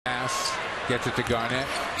Wallace gets it to Garnett.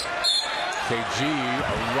 KG,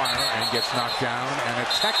 a runner, and gets knocked down. And a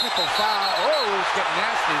technical foul. Oh, it's getting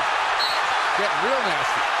nasty. Getting real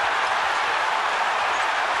nasty.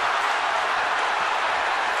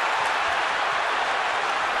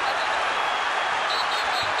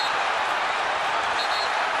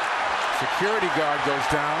 Security guard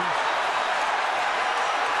goes down.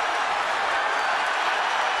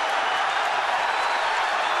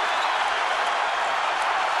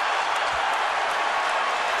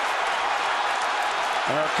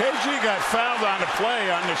 KG got fouled on the play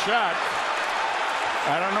on the shot.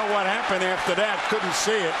 I don't know what happened after that. Couldn't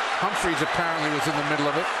see it. Humphries apparently was in the middle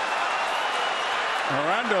of it.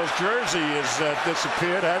 Rondo's jersey has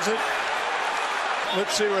disappeared, has it?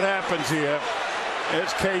 Let's see what happens here.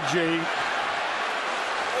 There's KG.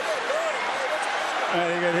 And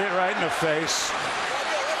he got hit right in the face.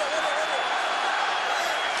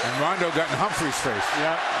 And Rondo got in Humphries' face.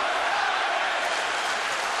 Yeah.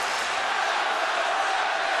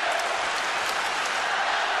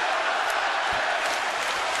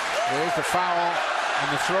 There's the foul and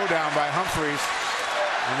the throwdown by Humphries.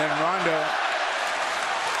 And then Rondo.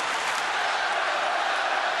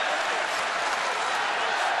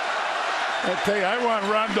 I tell you, I want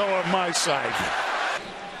Rondo on my side.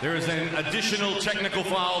 There is an additional technical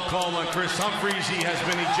foul called on Chris Humphries. He has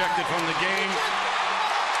been ejected from the game.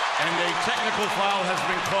 And a technical foul has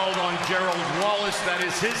been called on Gerald Wallace. That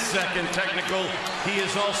is his second technical. He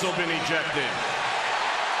has also been ejected.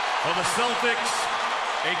 For the Celtics,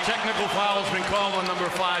 a technical foul has been called on number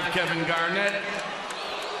 5, Kevin Garnett.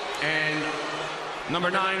 And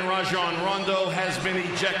number 9, Rajon Rondo, has been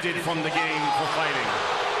ejected from the game for fighting.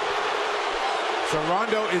 So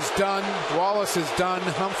Rondo is done. Wallace is done.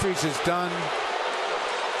 Humphries is done.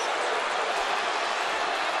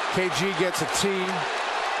 KG gets a tee.